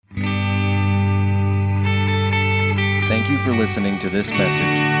Thank you for listening to this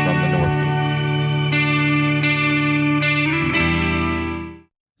message from the North Gate.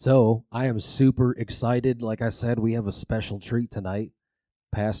 So I am super excited. Like I said, we have a special treat tonight.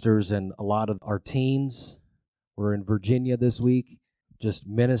 Pastors and a lot of our teens were in Virginia this week, just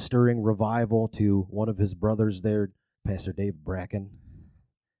ministering revival to one of his brothers there, Pastor Dave Bracken,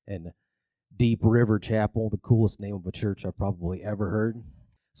 and Deep River Chapel, the coolest name of a church I've probably ever heard.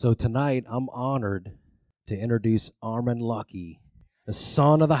 So tonight, I'm honored to introduce Armond Luckey, the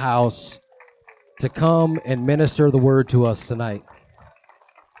son of the house, to come and minister the word to us tonight.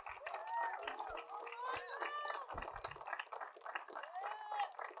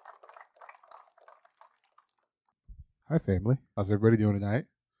 Hi, family. How's everybody doing tonight?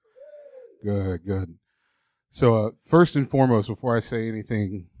 Good. So first and foremost, before I say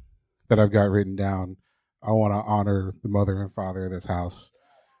anything that I've got written down, I want to honor the mother and father of this house,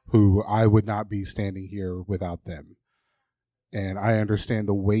 who I would not be standing here without them. And I understand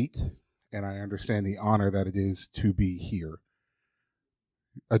the weight and I understand the honor that it is to be here,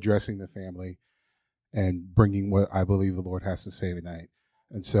 addressing the family and bringing what I believe the Lord has to say tonight.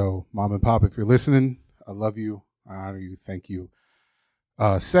 And so, Mom and Pop, if you're listening, I love you. I honor you. Thank you.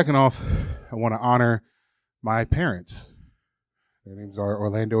 Second off, I want to honor my parents. Their names are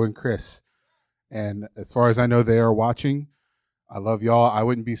Orlando and Chris. And as far as I know, they are watching. I love y'all. I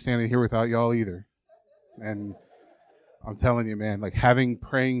wouldn't be standing here without y'all either. And I'm telling you, man, like having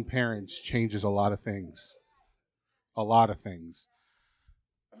praying parents changes a lot of things. A lot of things.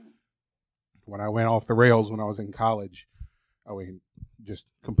 When I went off the rails when I was in college, I went just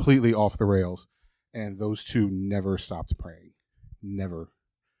completely off the rails. And those two never stopped praying. Never.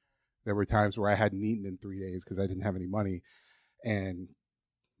 There were times where I hadn't eaten in 3 days because I didn't have any money. And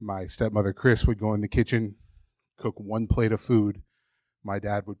my stepmother, Chris, would go in the kitchen, cook one plate of food. My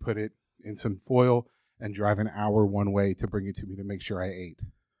dad would put it in some foil and drive an hour one way to bring it to me to make sure I ate.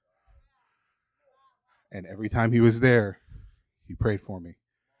 And every time he was there, he prayed for me.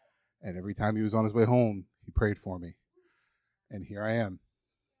 And every time he was on his way home, he prayed for me. And here I am.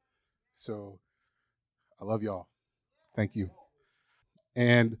 So I love y'all. Thank you.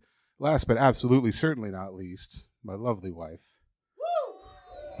 And last but absolutely certainly not least, my lovely wife.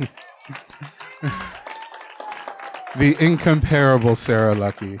 The incomparable Sarah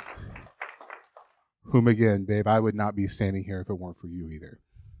Luckey, whom again, babe, I would not be standing here if it weren't for you either.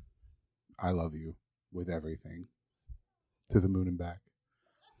 I love you with everything. To the moon and back.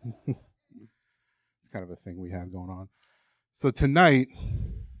 It's kind of a thing we have going on. So tonight,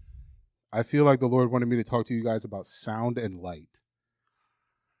 I feel like the Lord wanted me to talk to you guys about sound and light.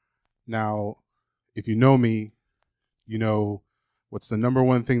 Now, if you know me, you know what's the number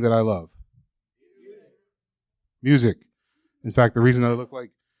one thing that I love? Music. In fact, the reason I look like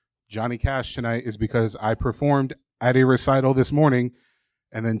Johnny Cash tonight is because I performed at a recital this morning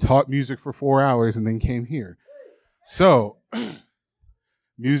and then taught music for 4 hours and then came here. So,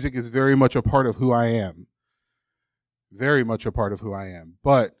 music is very much a part of who I am. Very much a part of who I am.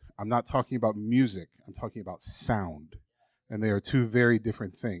 But I'm not talking about music. I'm talking about sound. And they are two very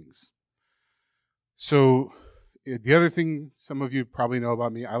different things. So the other thing some of you probably know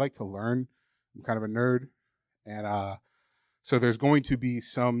about me, I like to learn. I'm kind of a nerd. And so there's going to be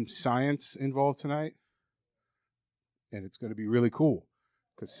some science involved tonight. And it's going to be really cool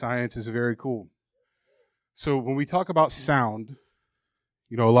because science is very cool. So when we talk about sound,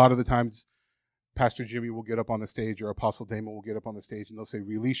 you know, a lot of the times Pastor Jimmy will get up on the stage or Apostle Damon will get up on the stage and they'll say,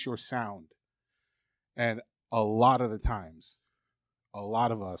 release your sound. And a lot of the times, a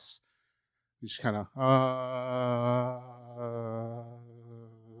lot of us, we just kind of,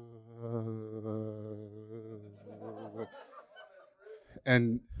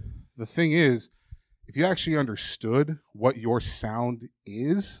 and the thing is, if you actually understood what your sound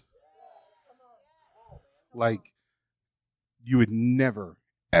is, like, you would never,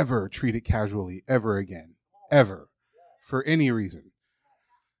 ever treat it casually ever again, ever, for any reason.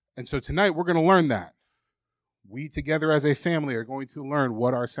 And so tonight we're going to learn that. We together as a family are going to learn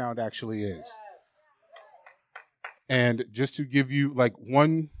what our sound actually is. And just to give you like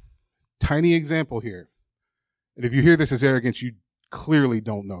one tiny example here, and if you hear this as arrogance, you clearly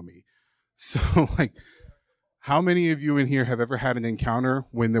don't know me. So like, how many of you in here have ever had an encounter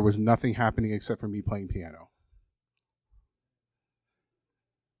when there was nothing happening except for me playing piano?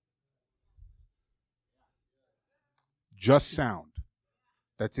 Just sound.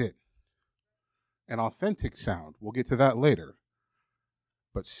 That's it. An authentic sound. We'll get to that later.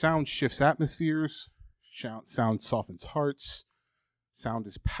 But sound shifts atmospheres. Sound softens hearts. Sound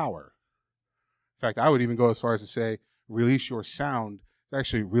is power. In fact, I would even go as far as to say, release your sound.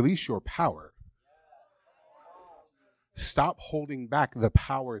 Actually, release your power. Stop holding back the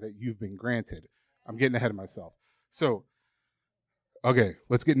power that you've been granted. I'm getting ahead of myself. So, okay,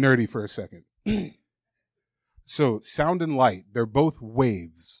 let's get nerdy for a second. So, sound and light, they're both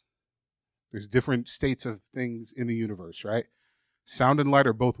waves. There's different states of things in the universe, right? Sound and light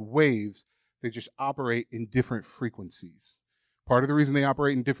are both waves. They just operate in different frequencies. Part of the reason they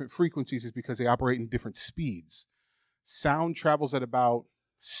operate in different frequencies is because they operate in different speeds. Sound travels at about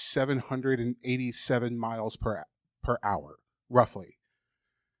 787 miles per hour, roughly.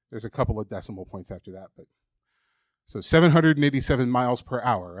 There's a couple of decimal points after that, but so 787 miles per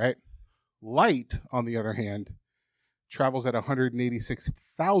hour, right? Light, on the other hand, travels at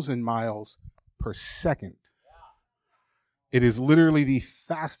 186,000 miles per second. It is literally the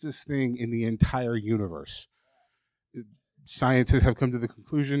fastest thing in the entire universe. Scientists have come to the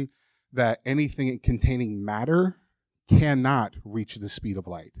conclusion that anything containing matter cannot reach the speed of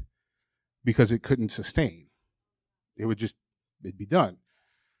light because it couldn't sustain. It'd be done.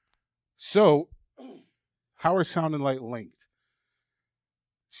 So, how are sound and light linked?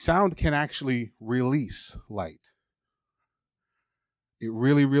 Sound can actually release light. It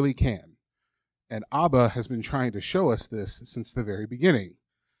really, really can. And Abba has been trying to show us this since the very beginning.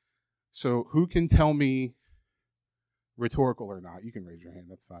 So who can tell me, rhetorical or not, you can raise your hand,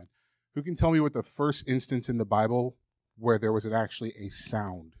 that's fine. Who can tell me what the first instance in the Bible where there was actually a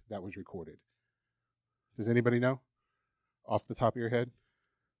sound that was recorded? Does anybody know? Off the top of your head?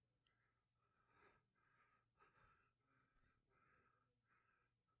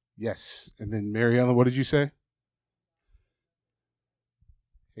 Yes. And then Mary Ellen, what did you say?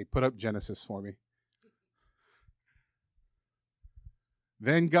 Hey, put up Genesis for me.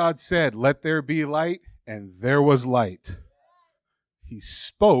 Then God said, "Let there be light," and there was light. He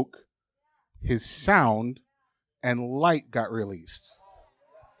spoke, his sound, and light got released.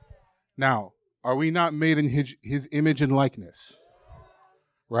 Now, are we not made in his image and likeness?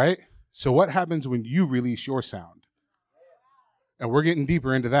 Right? So what happens when you release your sound? And we're getting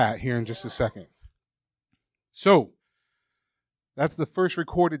deeper into that here in just a second. So, that's the first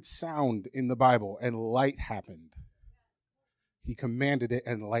recorded sound in the Bible, and light happened. He commanded it,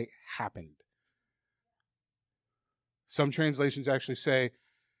 and light happened. Some translations actually say,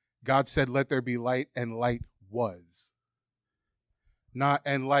 God said, "Let there be light," and light was. Not,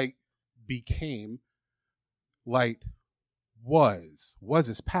 and light became, light was. Was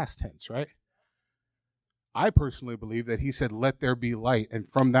is past tense, right? I personally believe that he said, "Let there be light," and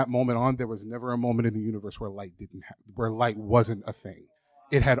from that moment on, there was never a moment in the universe where where light wasn't a thing.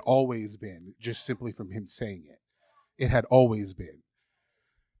 It had always been, just simply from him saying it. It had always been.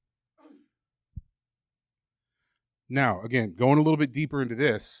 Now, again, going a little bit deeper into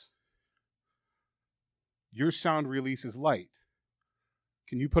this, your sound releases light.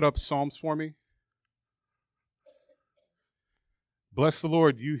 Can you put up Psalms for me? Bless the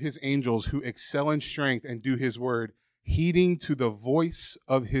Lord, you his angels who excel in strength and do his word, heeding to the voice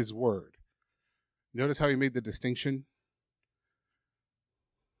of his word. Notice how he made the distinction?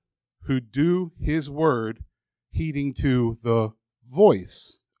 Who do his word, heeding to the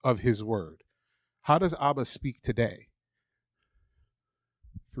voice of his word. How does Abba speak today?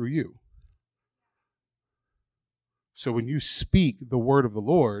 Through you. So when you speak the word of the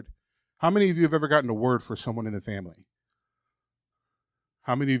Lord, how many of you have ever gotten a word for someone in the family?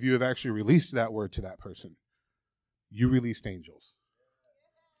 How many of you have actually released that word to that person? You released angels.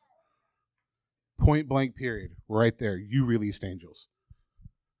 Point blank period. Right there. You released angels.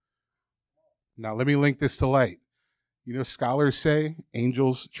 Now let me link this to light. You know, scholars say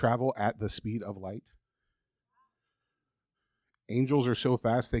angels travel at the speed of light. Angels are so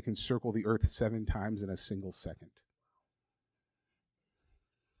fast they can circle the earth 7 times in a single second.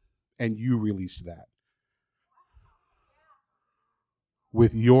 And you released that.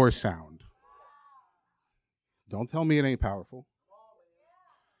 With your sound. Don't tell me it ain't powerful.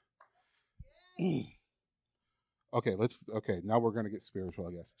 Okay, now we're going to get spiritual,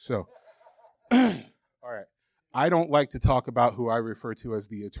 I guess. So, all right. I don't like to talk about who I refer to as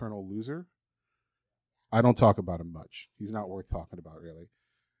the eternal loser. I don't talk about him much. He's not worth talking about, really.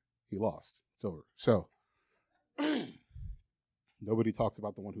 He lost. It's over. So, nobody talks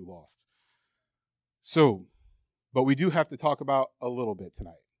about the one who lost. So, but we do have to talk about a little bit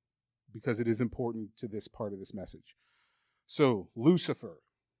tonight because it is important to this part of this message. So, Lucifer,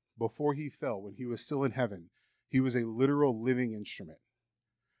 before he fell, when he was still in heaven, he was a literal living instrument.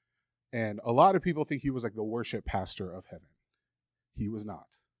 And a lot of people think he was like the worship pastor of heaven. He was not.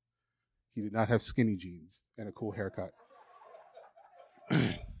 He did not have skinny jeans and a cool haircut.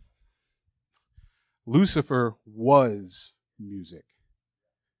 Lucifer was music.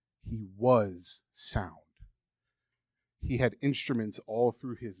 He was sound. he had instruments all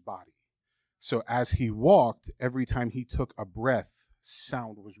through his body. So as he walked, every time he took a breath,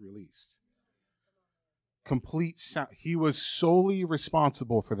 sound was released. Complete sound. He was solely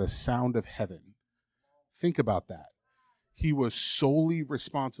responsible for the sound of heaven. Think about that. He was solely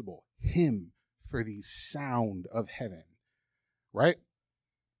responsible, him, for the sound of heaven. Right?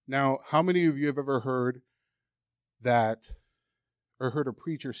 Now, how many of you have ever heard that, or heard a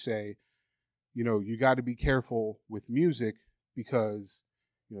preacher say, you got to be careful with music because,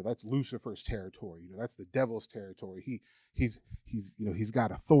 that's Lucifer's territory. That's the devil's territory. He's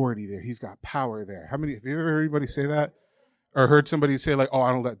got authority there. He's got power there. Have you ever heard anybody say that? Or heard somebody say like, oh,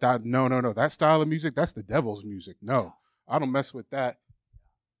 I don't let that. No. That style of music, that's the devil's music. No, I don't mess with that.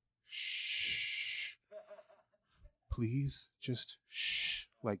 Shh. Please, just shh.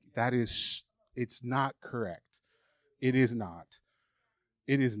 Like it's not correct. It is not.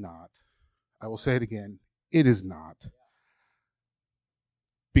 It is not. I will say it again. It is not.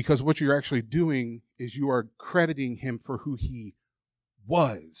 Because what you're actually doing is you are crediting him for who he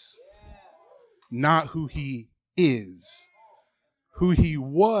was, not who he is. Who he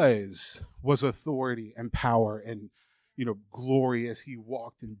was authority and power and, glory as he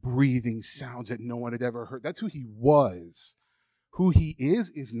walked and breathing sounds that no one had ever heard. That's who he was. Who he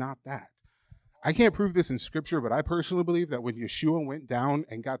is not that. I can't prove this in scripture, but I personally believe that when Yeshua went down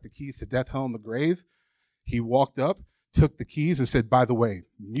and got the keys to death, hell, and the grave, he walked up, took the keys and said, by the way,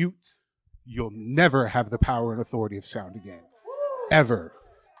 mute, you'll never have the power and authority of sound again. Ever.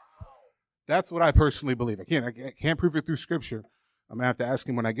 That's what I personally believe. I can't prove it through scripture. I'm going to have to ask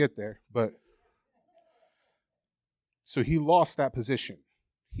him when I get there. But so he lost that position.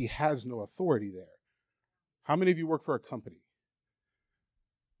 He has no authority there. How many of you work for a company?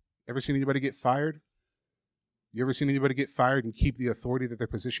 Ever seen anybody get fired? You ever seen anybody get fired and keep the authority that their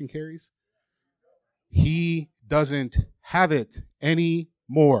position carries? He doesn't have it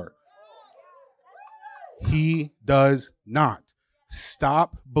anymore. He does not.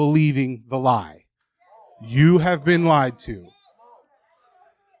 Stop believing the lie. You have been lied to.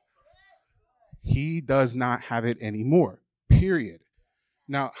 He does not have it anymore. Period.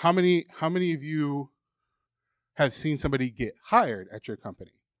 Now, how many of you have seen somebody get hired at your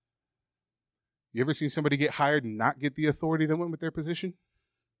company? You ever seen somebody get hired and not get the authority that went with their position?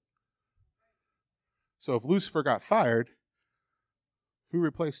 So if Lucifer got fired, who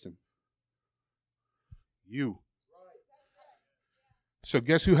replaced him? You. So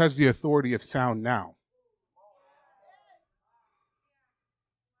guess who has the authority of sound now?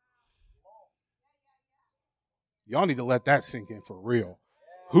 Y'all need to let that sink in for real.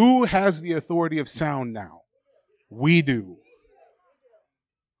 Who has the authority of sound now? We do.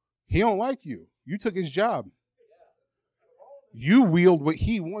 He don't like you. You took his job. You wield what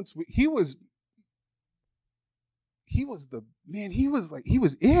he wants. He was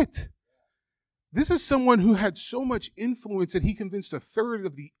it. This is someone who had so much influence that he convinced a third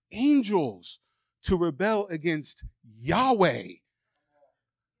of the angels to rebel against Yahweh.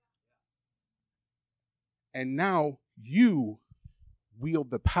 And now you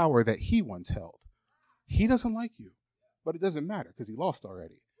wield the power that he once held. He doesn't like you, but it doesn't matter because he lost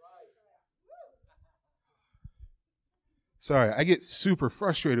already. Sorry, I get super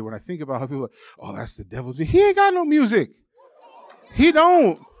frustrated when I think about how people are, oh, that's the devil's music. He ain't got no music. He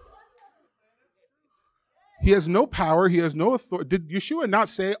don't. He has no power. He has no authority. Did Yeshua not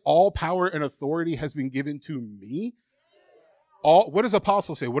say all power and authority has been given to me? All. What does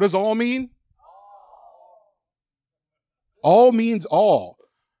apostle say? What does all mean? All means all.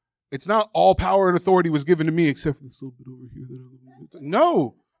 It's not all power and authority was given to me except for this little bit over here.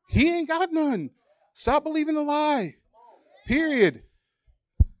 No, he ain't got none. Stop believing the lie. Period.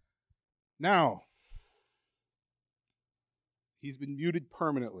 Now, he's been muted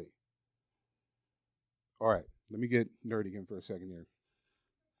permanently. All right, let me get nerdy again for a second here.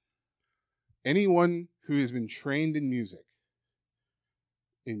 Anyone who has been trained in music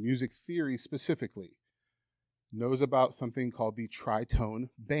theory specifically, knows about something called the tritone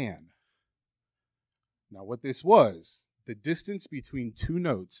ban. Now, what this was, the distance between two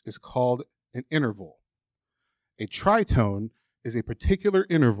notes is called an interval. A tritone is a particular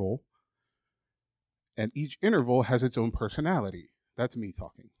interval, and each interval has its own personality. That's me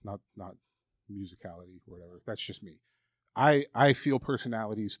talking, not musicality or whatever. That's just me. I feel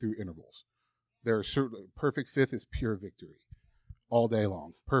personalities through intervals. There are certain, perfect fifth is pure victory all day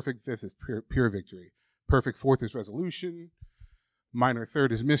long. Perfect fifth is pure victory. Perfect fourth is resolution. Minor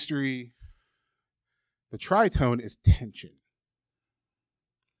third is mystery. The tritone is tension.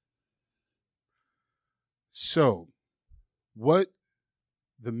 So, what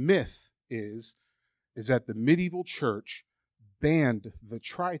the myth is is that the medieval church banned the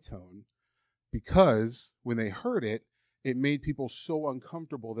tritone because when they heard it, it made people so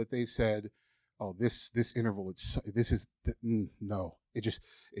uncomfortable that they said, "Oh, this interval, no.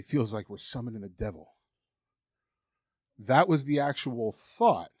 It feels like we're summoning the devil." That was the actual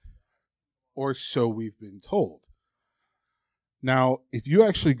thought, or so we've been told. Now, if you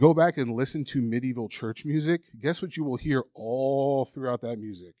actually go back and listen to medieval church music, guess what you will hear all throughout that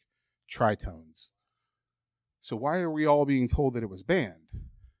music? Tritones. So why are we all being told that it was banned?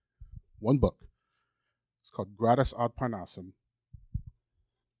 One book. It's called Gradus ad Parnassum.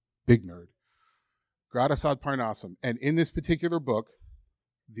 Big nerd. Gradus ad Parnassum. And in this particular book,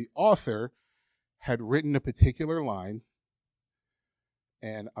 the author had written a particular line,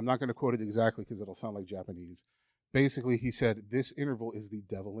 and I'm not going to quote it exactly because it'll sound like Japanese. Basically, he said, this interval is the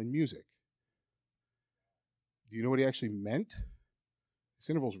devil in music. Do you know what he actually meant? This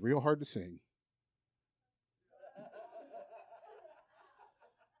interval's real hard to sing.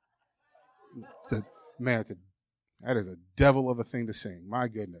 That is a devil of a thing to sing. My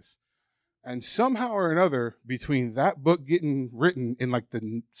goodness. And somehow or another, between that book getting written in like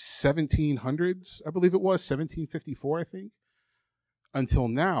the 1700s, I believe it was, 1754, I think, until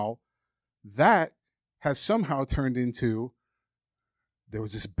now, that has somehow turned into, there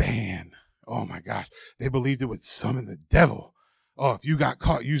was this ban. Oh my gosh. They believed it would summon the devil. Oh, if you got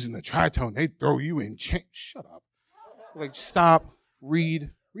caught using the tritone, they'd throw you in chains. Shut up. Like, stop,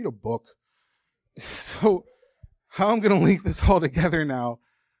 read a book. So, how I'm going to link this all together now.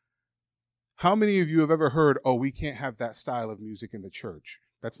 How many of you have ever heard, oh, we can't have that style of music in the church?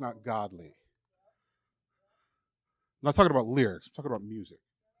 That's not godly. I'm not talking about lyrics. I'm talking about music.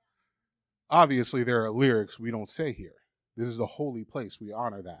 Obviously, there are lyrics we don't say here. This is a holy place. We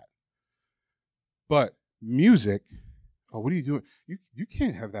honor that. But music, oh, what are you doing? You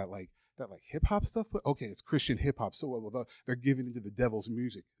can't have that like hip hop stuff. But okay, it's Christian hip hop. So well, they're giving into the devil's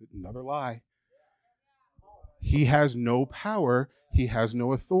music. Another lie. He has no power. He has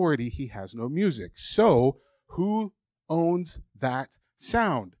no authority. He has no music. So who owns that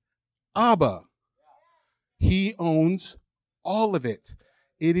sound? Abba. He owns all of it.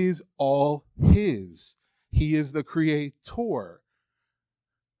 It is all his. He is the creator.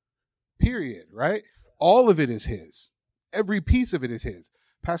 Period, right? All of it is his. Every piece of it is his.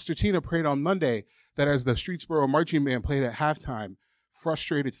 Pastor Tina prayed on Monday that as the Streetsboro Marching Band played at halftime,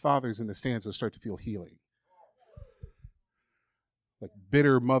 frustrated fathers in the stands would start to feel healing. Like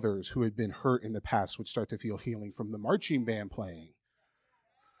bitter mothers who had been hurt in the past would start to feel healing from the marching band playing.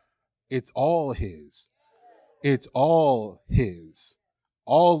 It's all his. It's all his.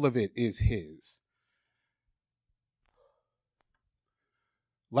 All of it is his.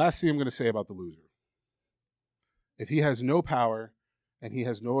 Last thing I'm going to say about the loser. If he has no power and he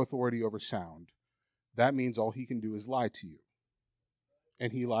has no authority over sound, that means all he can do is lie to you.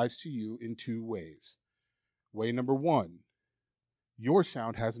 And he lies to you in two ways. Way number one, your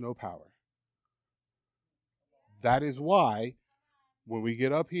sound has no power. That is why when we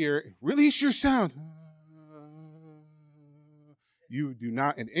get up here, release your sound. You do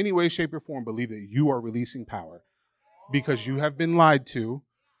not in any way, shape, or form believe that you are releasing power because you have been lied to.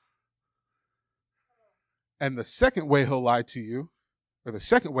 And the second way he'll lie to you, or the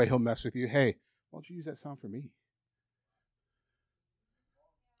second way he'll mess with you, hey, why don't you use that sound for me?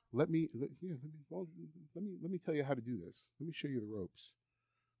 Let me tell you how to do this. Let me show you the ropes.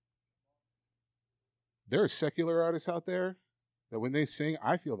 There are secular artists out there that when they sing,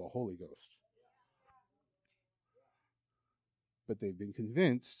 I feel the Holy Ghost. But they've been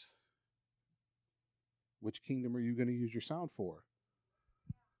convinced, which kingdom are you going to use your sound for?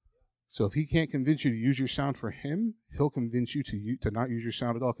 So if he can't convince you to use your sound for him, he'll convince you to not use your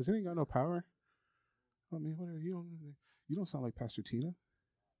sound at all because it ain't got no power. I mean, whatever. You don't sound like Pastor Tina.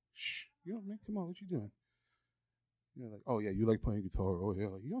 Shh. Man, come on, what you doing? You're like, oh yeah, you like playing guitar. Oh yeah,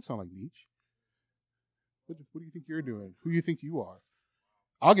 like, you don't sound like Nietzsche. What do you think you're doing? Who do you think you are?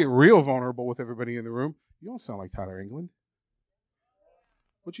 I'll get real vulnerable with everybody in the room. You don't sound like Tyler England.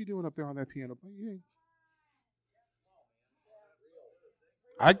 What you doing up there on that piano?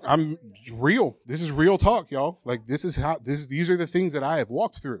 I'm real. This is real talk, y'all. Like these are the things that I have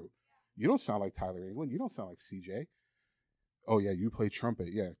walked through. You don't sound like Tyler England. You don't sound like CJ. Oh yeah, you play trumpet.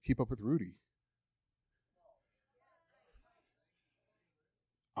 Yeah, keep up with Rudy.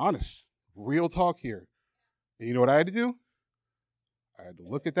 Honest, real talk here. And you know what I had to do? I had to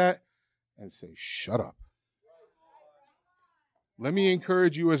look at that and say, shut up. Let me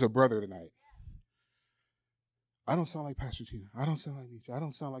encourage you as a brother tonight. I don't sound like Pastor Tina. I don't sound like Nietzsche. I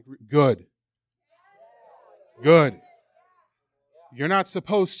don't sound like... Good. Good. You're not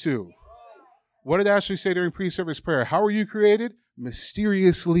supposed to. What did Ashley say during pre-service prayer? How are you created?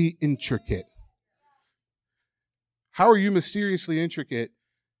 Mysteriously intricate. How are you mysteriously intricate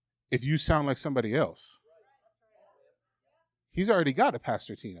if you sound like somebody else? He's already got a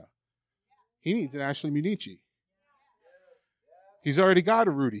Pastor Tina. He needs an Ashley Munici. He's already got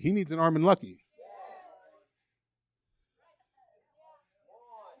a Rudy. He needs an Armond Luckey.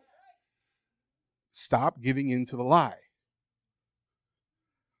 Stop giving in to the lie.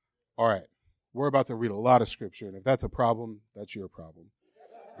 All right. We're about to read a lot of scripture, and if that's a problem, that's your problem.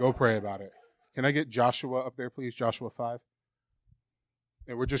 Go pray about it. Can I get Joshua up there, please? Joshua 5.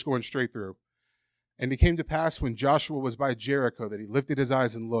 And we're just going straight through. And it came to pass when Joshua was by Jericho that he lifted his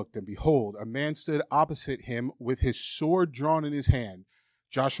eyes and looked, and behold, a man stood opposite him with his sword drawn in his hand.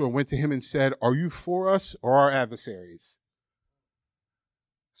 Joshua went to him and said, "Are you for us or our adversaries?"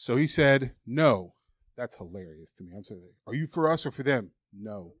 So he said, "No." That's hilarious to me. I'm saying, "Are you for us or for them?"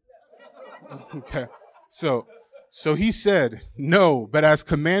 "No." Okay. So he said, "No, but as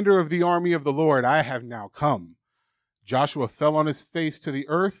commander of the army of the Lord, I have now come." Joshua fell on his face to the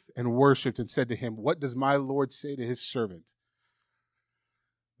earth and worshipped and said to him, "What does my Lord say to his servant?"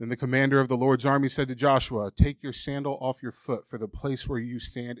 Then the commander of the Lord's army said to Joshua, "Take your sandal off your foot, for the place where you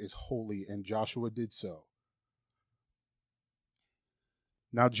stand is holy." And Joshua did so.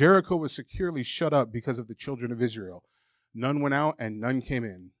 Now Jericho was securely shut up because of the children of Israel. None went out and none came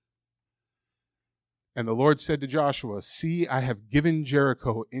in. And the Lord said to Joshua, "See, I have given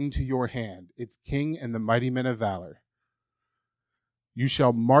Jericho into your hand, its king and the mighty men of valor. You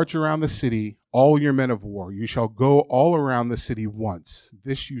shall march around the city, all your men of war. You shall go all around the city once.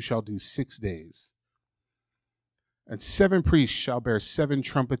 This you shall do 6 days. And 7 priests shall bear 7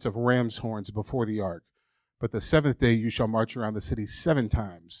 trumpets of ram's horns before the ark. But the 7th day you shall march around the city 7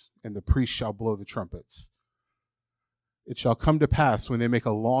 times, and the priests shall blow the trumpets. It shall come to pass when they make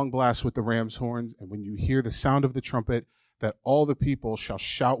a long blast with the ram's horns, and when you hear the sound of the trumpet, that all the people shall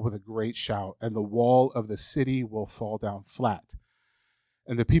shout with a great shout, and the wall of the city will fall down flat.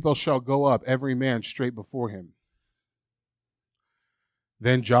 And the people shall go up, every man straight before him."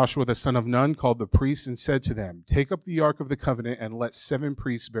 Then Joshua the son of Nun called the priests and said to them, "Take up the ark of the covenant, and let 7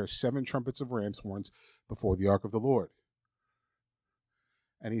 priests bear 7 trumpets of ram's horns before the ark of the Lord."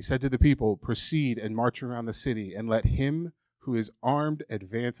 And he said to the people, "Proceed and march around the city, and let him who is armed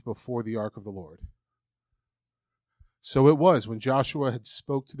advance before the ark of the Lord." So it was, when Joshua had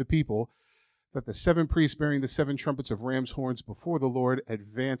spoke to the people, that the 7 priests bearing the 7 trumpets of ram's horns before the Lord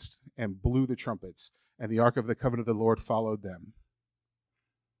advanced and blew the trumpets, and the ark of the covenant of the Lord followed them.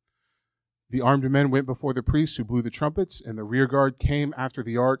 The armed men went before the priests who blew the trumpets, and the rear guard came after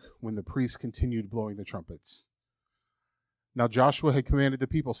the ark when the priests continued blowing the trumpets. Now Joshua had commanded the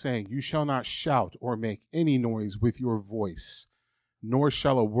people, saying, "You shall not shout or make any noise with your voice, nor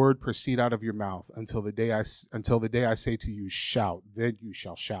shall a word proceed out of your mouth until the day I say to you, shout, then you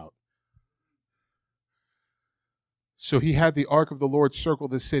shall shout." So he had the ark of the Lord circle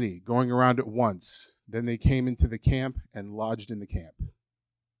the city, going around it once. Then they came into the camp and lodged in the camp.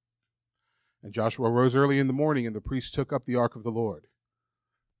 And Joshua rose early in the morning, and the priests took up the ark of the Lord.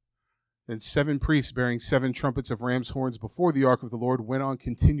 Then 7 priests bearing 7 trumpets of ram's horns before the ark of the Lord went on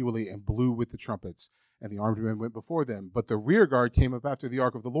continually and blew with the trumpets, and the armed men went before them. But the rear guard came up after the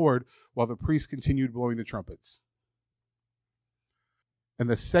ark of the Lord, while the priests continued blowing the trumpets. And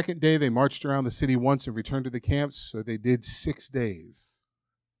the 2nd day they marched around the city once and returned to the camps, so they did 6 days.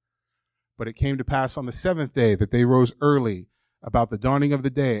 But it came to pass on the 7th day that they rose early about the dawning of the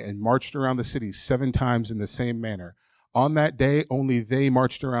day and marched around the city 7 times in the same manner. On that day, only they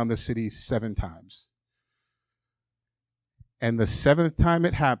marched around the city 7 times. And the 7th time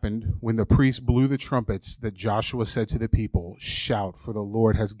it happened, when the priests blew the trumpets, that Joshua said to the people, "Shout, for the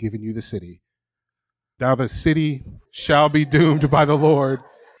Lord has given you the city. Now the city shall be doomed by the Lord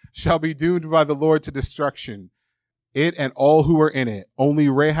to destruction, it and all who are in it. Only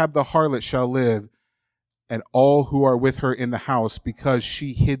Rahab the harlot shall live, and all who are with her in the house, because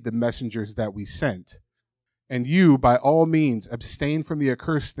she hid the messengers that we sent. And you, by all means, abstain from the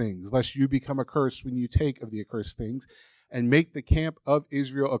accursed things, lest you become accursed when you take of the accursed things, and make the camp of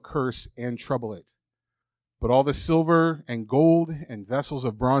Israel a curse and trouble it. But all the silver and gold and vessels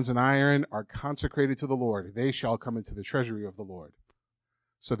of bronze and iron are consecrated to the Lord. They shall come into the treasury of the Lord."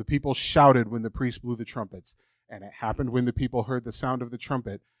 So the people shouted when the priests blew the trumpets. And it happened when the people heard the sound of the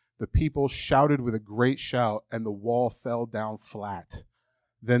trumpet, the people shouted with a great shout, and the wall fell down flat.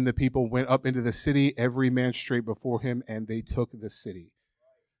 Then the people went up into the city, every man straight before him, and they took the city.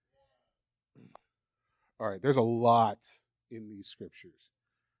 All right, there's a lot in these scriptures.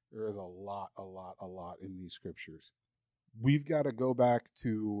 There is a lot in these scriptures. We've got to go back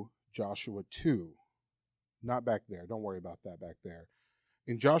to Joshua 2. Not back there. Don't worry about that back there.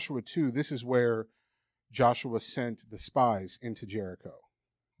 In Joshua 2, this is where Joshua sent the spies into Jericho.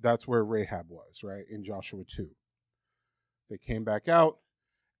 That's where Rahab was, right? In Joshua 2. They came back out.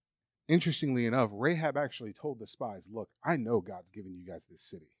 Interestingly enough, Rahab actually told the spies, look, I know God's given you guys this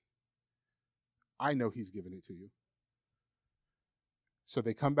city. I know he's given it to you. So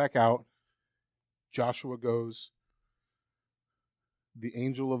they come back out. Joshua goes. The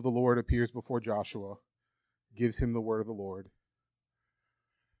angel of the Lord appears before Joshua, gives him the word of the Lord.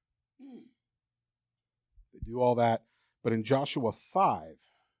 They do all that. But in Joshua 5,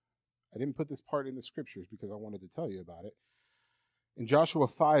 I didn't put this part in the scriptures because I wanted to tell you about it. In Joshua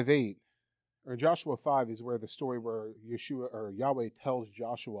 5:8, or in Joshua 5 is where the story where Yahweh tells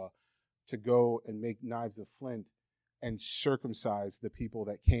Joshua to go and make knives of flint and circumcise the people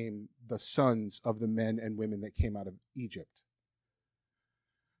that came, the sons of the men and women that came out of Egypt.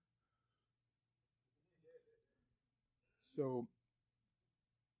 So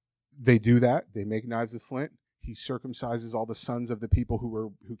they do that. They make knives of flint. He circumcises all the sons of the people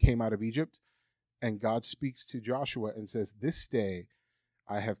who came out of Egypt. And God speaks to Joshua and says, this day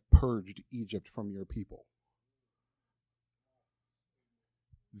I have purged Egypt from your people.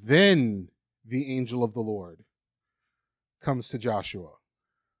 Then the angel of the Lord comes to Joshua.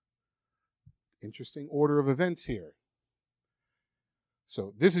 Interesting order of events here.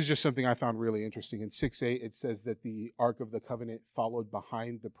 So this is just something I found really interesting. In 6:8, it says that the Ark of the Covenant followed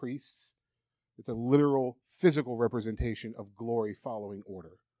behind the priests. It's a literal, physical representation of glory following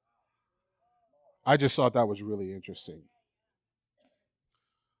order. I just thought that was really interesting.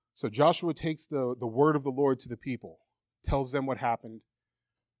 So Joshua takes the word of the Lord to the people, tells them what happened,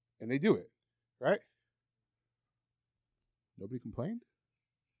 and they do it, right? Nobody complained?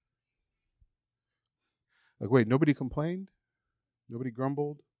 Like, wait, nobody complained? Nobody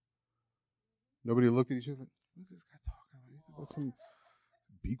grumbled? Nobody looked at each other like, what's this guy talking about? He's about some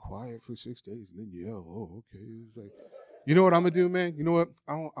be quiet for 6 days and then yell. Oh, okay. It's like, you know what I'm gonna do, man? You know what?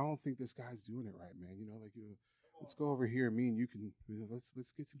 I don't think this guy's doing it right, man. Let's go over here. Me and you can let's get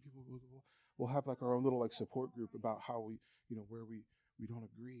some people. We'll have like our own little like support group about how we, where we don't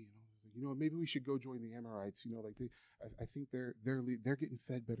agree. Maybe we should go join the Amorites. I think they're getting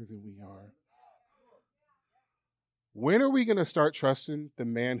fed better than we are. When are we going to start trusting the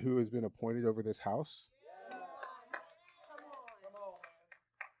man who has been appointed over this house?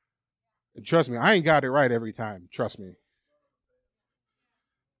 And trust me, I ain't got it right every time. Trust me.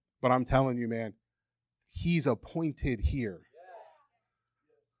 But I'm telling you, man, he's appointed here.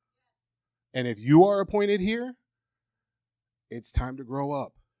 And if you are appointed here, it's time to grow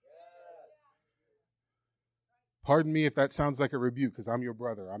up. Pardon me if that sounds like a rebuke, because I'm your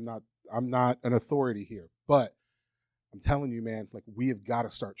brother. I'm not an authority here. But I'm telling you, man, like, we have got to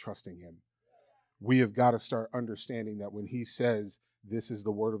start trusting him. We have got to start understanding that when he says this is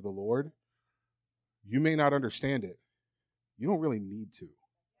the word of the Lord, you may not understand it. You don't really need to.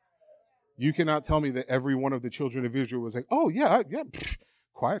 You cannot tell me that every one of the children of Israel was like, oh, yeah,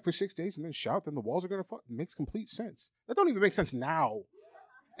 quiet for 6 days and then shout, then the walls are going to fall. It makes complete sense. That don't even make sense now.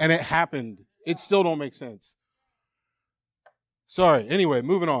 And it happened. It still don't make sense. Sorry. Anyway,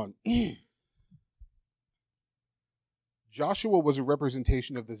 moving on. Joshua was a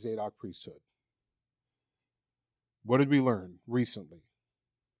representation of the Zadok priesthood. What did we learn recently?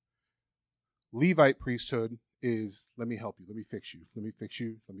 Levite priesthood is, let me help you, let me fix you, let me fix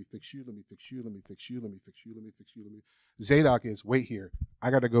you, let me fix you, let me fix you, let me fix you, let me fix you, let me fix you, let me. Zadok is, wait here,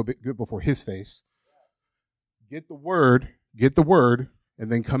 I got to go get before his face. Get the word,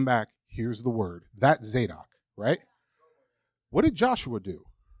 and then come back. Here's the word. That's Zadok, right? What did Joshua do?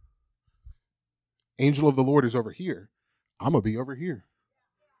 Angel of the Lord is over here. I'm going to be over here.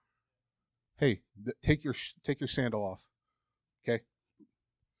 Hey, take your sandal off. Okay?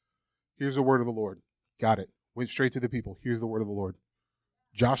 Here's the word of the Lord. Got it. Went straight to the people. Here's the word of the Lord.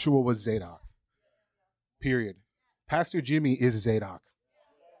 Joshua was Zadok. Period. Pastor Jimmy is Zadok.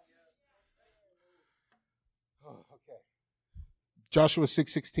 Oh, okay. Joshua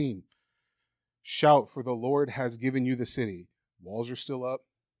 6:16. Shout, for the Lord has given you the city. Walls are still up.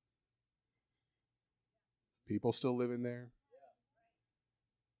 People still living there.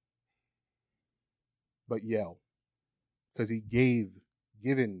 But yell. Because he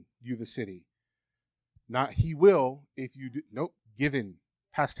given you the city. Not he will if you do. Nope. Given.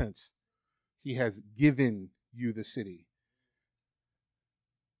 Past tense. He has given you the city.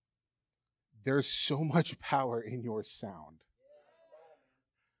 There's so much power in your sound.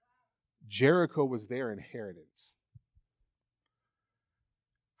 Jericho was their inheritance.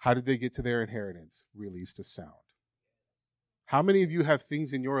 How did they get to their inheritance? Released a sound. How many of you have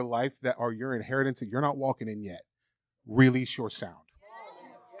things in your life that are your inheritance that you're not walking in yet? Release your sound.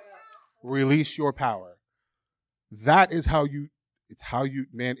 Release your power. That is how you,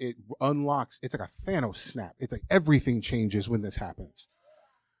 man, it unlocks. It's like a Thanos snap. It's like everything changes when this happens.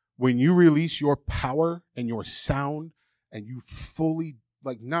 When you release your power and your sound and you fully,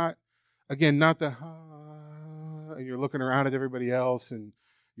 like, not the, and you're looking around at everybody else and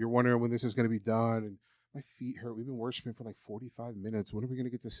you're wondering when this is going to be done. And my feet hurt. We've been worshiping for like 45 minutes. When are we going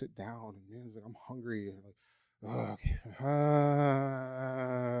to get to sit down? And man, like, I'm hungry. And like, oh, okay.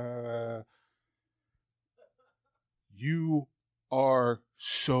 You are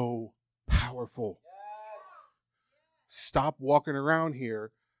so powerful. Stop walking around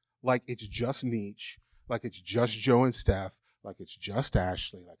here like it's just Nietzsche, like it's just Joe and Steph, like it's just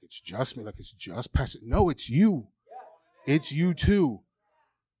Ashley, like it's just me, like it's just Pastor. No, it's you. It's you too.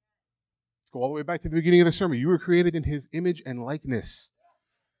 Let's go all the way back to the beginning of the sermon. You were created in his image and likeness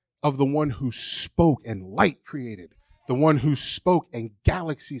of the one who spoke and light created, the one who spoke and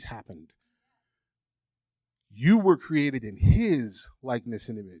galaxies happened. You were created in his likeness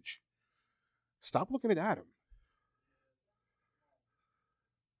and image. Stop looking at Adam.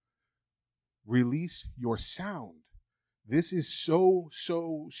 Release your sound. This is so,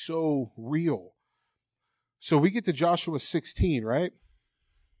 so, so real. So we get to Joshua 16, right?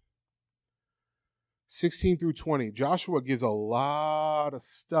 16 through 20. Joshua gives a lot of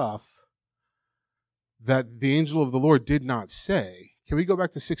stuff that the angel of the Lord did not say. Can we go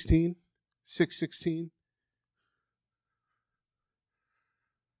back to 16? 6:16.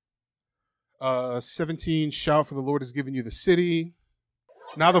 17, shout for the Lord has given you the city.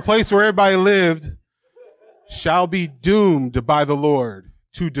 Now the place where everybody lived shall be doomed by the Lord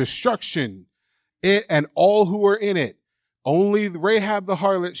to destruction, it and all who are in it. Only Rahab the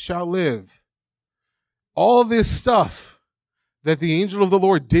harlot shall live. All this stuff that the angel of the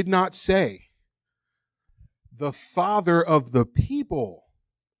Lord did not say. The father of the people,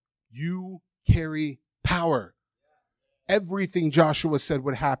 you carry power. Everything Joshua said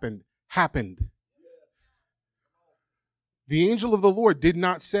would happen, happened. The angel of the Lord did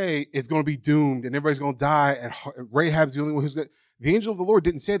not say it's going to be doomed and everybody's going to die and Rahab's the only one who's going to. The angel of the Lord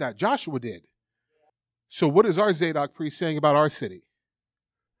didn't say that. Joshua did. So what is our Zadok priest saying about our city?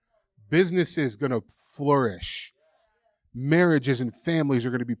 Business is going to flourish. Marriages and families are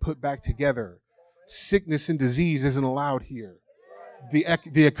going to be put back together. Sickness and disease isn't allowed here.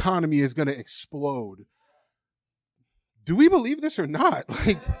 The economy is going to explode. Do we believe this or not?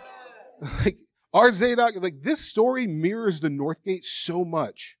 Like our Zadok, like this story mirrors the North Gate so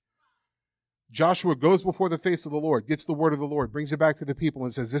much. Joshua goes before the face of the Lord, gets the word of the Lord, brings it back to the people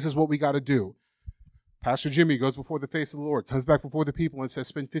and says, this is what we got to do. Pastor Jimmy goes before the face of the Lord, comes back before the people and says,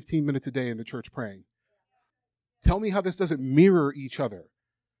 spend 15 minutes a day in the church praying. Tell me how this doesn't mirror each other.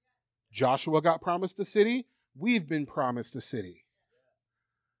 Joshua got promised a city. We've been promised a city.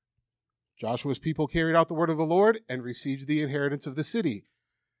 Joshua's people carried out the word of the Lord and received the inheritance of the city.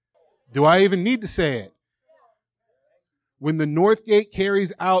 Do I even need to say it? When the North Gate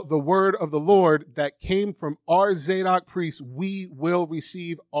carries out the word of the Lord that came from our Zadok priests, we will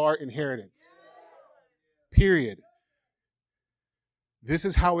receive our inheritance. Period. This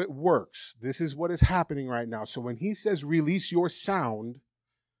is how it works. This is what is happening right now. So when he says release your sound,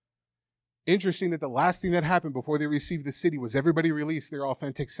 interesting that the last thing that happened before they received the city was everybody released their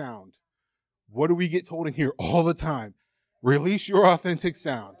authentic sound. What do we get told in here all the time? Release your authentic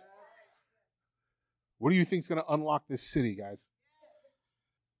sound. What do you think is going to unlock this city, guys?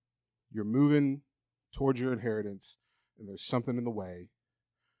 You're moving towards your inheritance, and there's something in the way,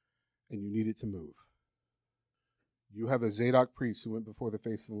 and you need it to move. You have a Zadok priest who went before the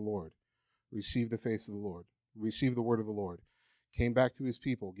face of the Lord, received the face of the Lord, received the word of the Lord, came back to his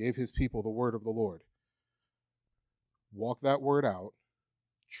people, gave his people the word of the Lord. Walk that word out,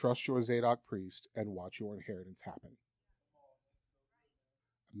 trust your Zadok priest, and watch your inheritance happen.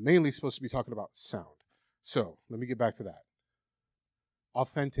 I'm mainly supposed to be talking about sound. So let me get back to that.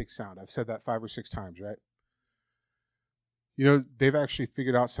 Authentic sound. I've said that 5 or 6 times, right? You know, they've actually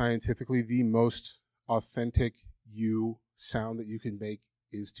figured out scientifically the most authentic sound that you can make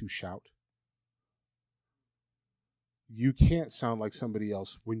is to shout. You can't sound like somebody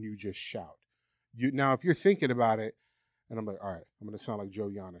else when you just shout. Now, if you're thinking about it, and I'm like, all right, I'm going to sound like Joe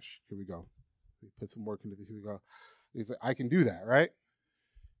Yanish. Here we go. Put some work into this. Here we go. He's like, I can do that, right?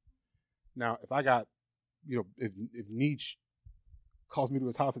 Now, if I got, if Nietzsche calls me to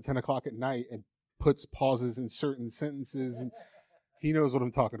his house at 10 o'clock at night and puts pauses in certain sentences, and he knows what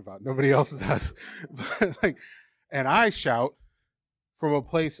I'm talking about. Nobody else does. But and I shout from a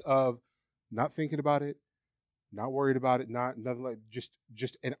place of not thinking about it, Not worried about it, nothing like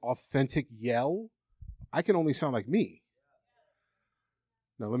just an authentic yell. I can only sound like me.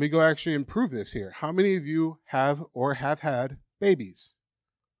 Now let me go actually improve this here. How many of you have or have had babies?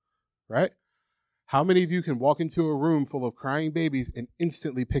 Right? How many of you can walk into a room full of crying babies and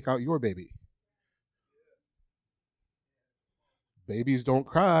instantly pick out your baby? Babies don't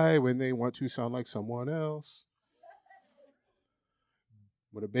cry when they want to sound like someone else.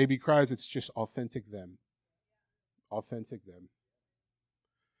 When a baby cries, it's just authentic them. Authentic them.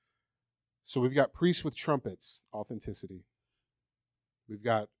 So we've got priests with trumpets, authenticity. We've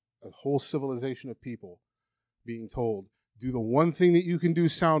got a whole civilization of people being told, do the one thing that you can do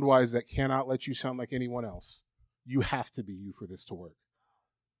sound-wise that cannot let you sound like anyone else. You have to be you for this to work.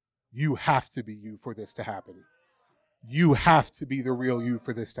 You have to be you for this to happen. You have to be the real you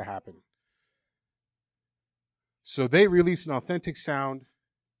for this to happen. So they release an authentic sound,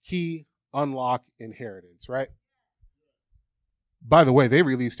 key, unlock, inheritance, right? By the way, they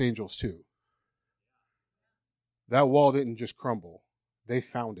released angels too. That wall didn't just crumble. They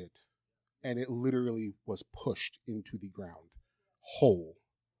found it, and it literally was pushed into the ground, whole.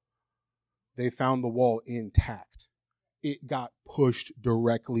 They found the wall intact. It got pushed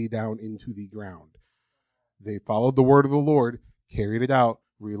directly down into the ground. They followed the word of the Lord, carried it out,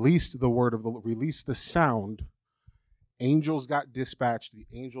 released the sound. Angels got dispatched. The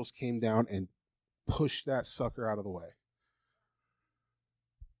angels came down and pushed that sucker out of the way.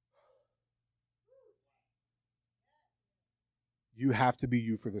 You have to be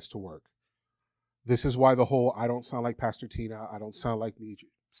you for this to work. This is why the whole, I don't sound like Pastor Tina, I don't sound like me.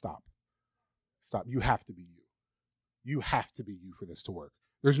 Stop. Stop. You have to be you. You have to be you for this to work.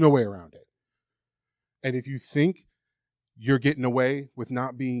 There's no way around it. And if you think you're getting away with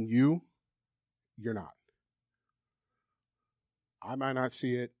not being you, you're not. I might not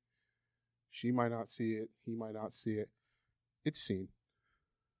see it. She might not see it. He might not see it. It's seen.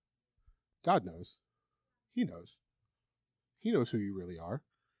 God knows. He knows. He knows who you really are.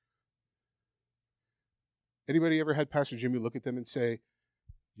 Anybody ever had Pastor Jimmy look at them and say,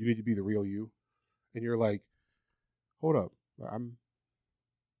 you need to be the real you? And you're like, hold up. How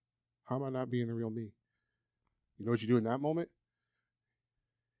am I not being the real me? You know what you do in that moment?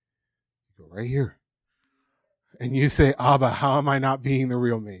 You go right here. And you say, Abba, how am I not being the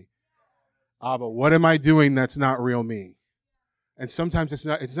real me? Abba, what am I doing that's not real me? And sometimes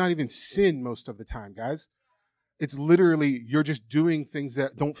it's not even sin most of the time, guys. It's literally you're just doing things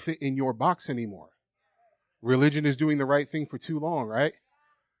that don't fit in your box anymore. Religion is doing the right thing for too long, right?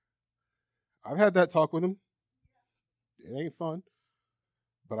 I've had that talk with him. It ain't fun.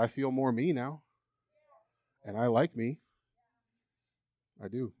 But I feel more me now. And I like me. I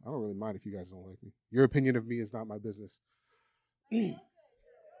do. I don't really mind if you guys don't like me. Your opinion of me is not my business.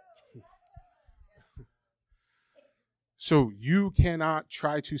 So you cannot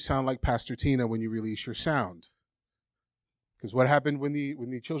try to sound like Pastor Tina when you release your sound. Because what happened when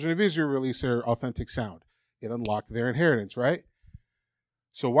the children of Israel released their authentic sound? It unlocked their inheritance, right?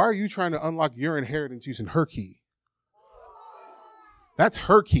 So why are you trying to unlock your inheritance using her key? That's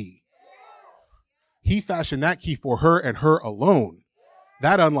her key. He fashioned that key for her and her alone.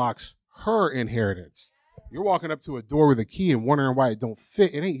 That unlocks her inheritance. You're walking up to a door with a key and wondering why it don't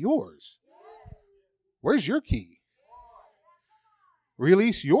fit. It ain't yours. Where's your key?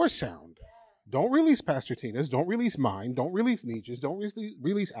 Release your sound. Don't release Pastor Tina's. Don't release mine. Don't release Nietzsche's. Don't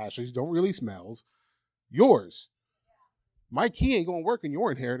release Ashley's. Don't release Mel's. Yours. My key ain't going to work in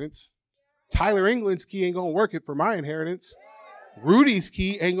your inheritance. Tyler England's key ain't going to work for my inheritance. Rudy's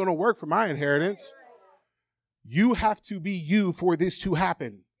key ain't going to work for my inheritance. You have to be you for this to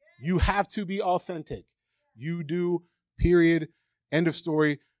happen. You have to be authentic. You do, period. End of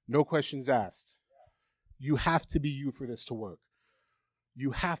story. No questions asked. You have to be you for this to work.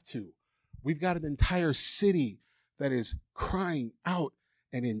 You have to. We've got an entire city that is crying out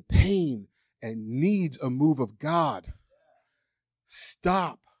and in pain and needs a move of God.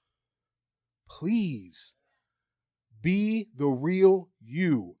 Stop. Please. Be the real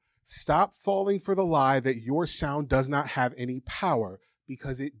you. Stop falling for the lie that your sound does not have any power,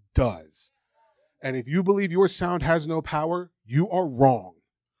 because it does. And if you believe your sound has no power, you are wrong.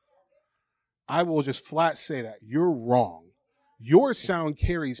 I will just flat say that. You're wrong. Your sound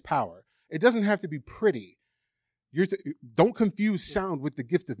carries power. It doesn't have to be pretty. Don't confuse sound with the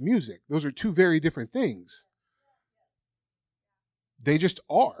gift of music. Those are two very different things. They just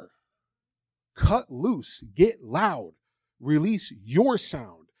are. Cut loose. Get loud. Release your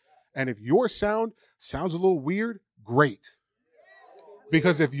sound. And if your sound sounds a little weird, great.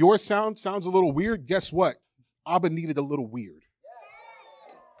 Because if your sound sounds a little weird, guess what? Abba needed a little weird.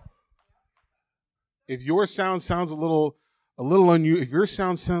 If your sound sounds a little unusual, if your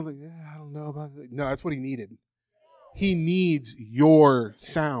sound sounds like, I don't know about it. No, that's what he needed. He needs your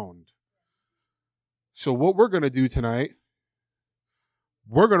sound. So what we're going to do tonight,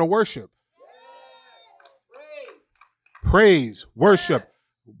 we're going to worship. Praise, worship.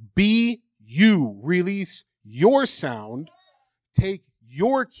 Be you. Release your sound. Take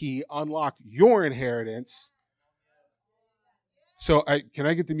your key. Unlock your inheritance. So can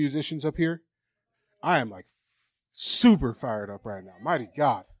I get the musicians up here? I am like super fired up right now. Mighty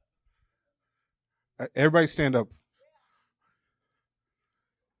God. Everybody stand up.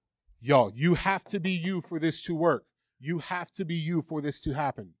 Y'all, you have to be you for this to work. You have to be you for this to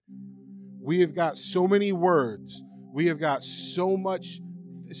happen. We have got so many words. We have got so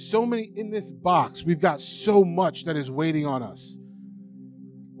many in this box. We've got so much that is waiting on us.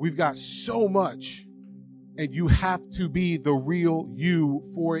 We've got so much. And you have to be the real you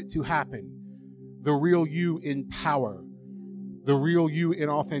for it to happen. The real you in power. The real you in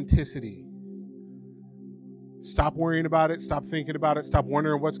authenticity. Stop worrying about it. Stop thinking about it. Stop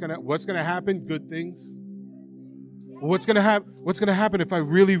wondering what's gonna happen. Good things. What's gonna happen if I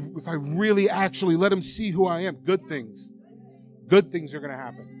really actually let him see who I am? Good things. Good things are gonna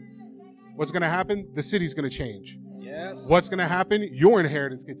happen. What's gonna happen? The city's gonna change. Yes. What's gonna happen? Your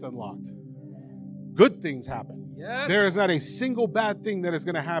inheritance gets unlocked. Good things happen. Yes. There is not a single bad thing that is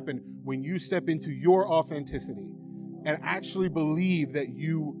gonna happen when you step into your authenticity and actually believe that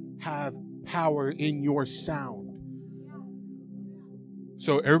you have power in your sound.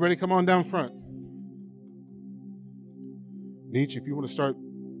 So everybody come on down front. Nietzsche, if you want to start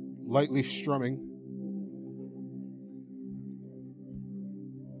lightly strumming.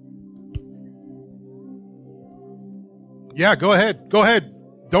 Yeah, go ahead. Go ahead.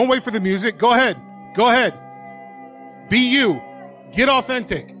 Don't wait for the music. Go ahead. Go ahead. Be you. Get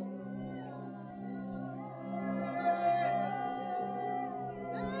authentic.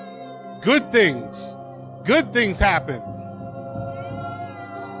 Good things. Good things happen.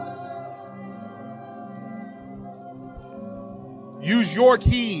 Use your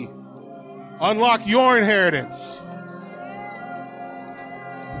key. Unlock your inheritance.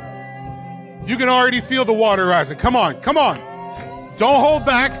 You can already feel the water rising. Come on, come on. Don't hold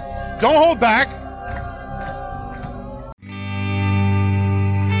back. Don't hold back.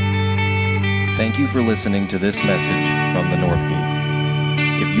 Thank you for listening to this message from the North Gate.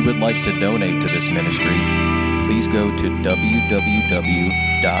 If you would like to donate to this ministry, please go to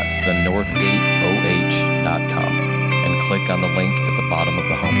www.thenorthgateoh.com and click on the link at the bottom of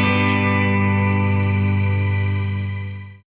the homepage.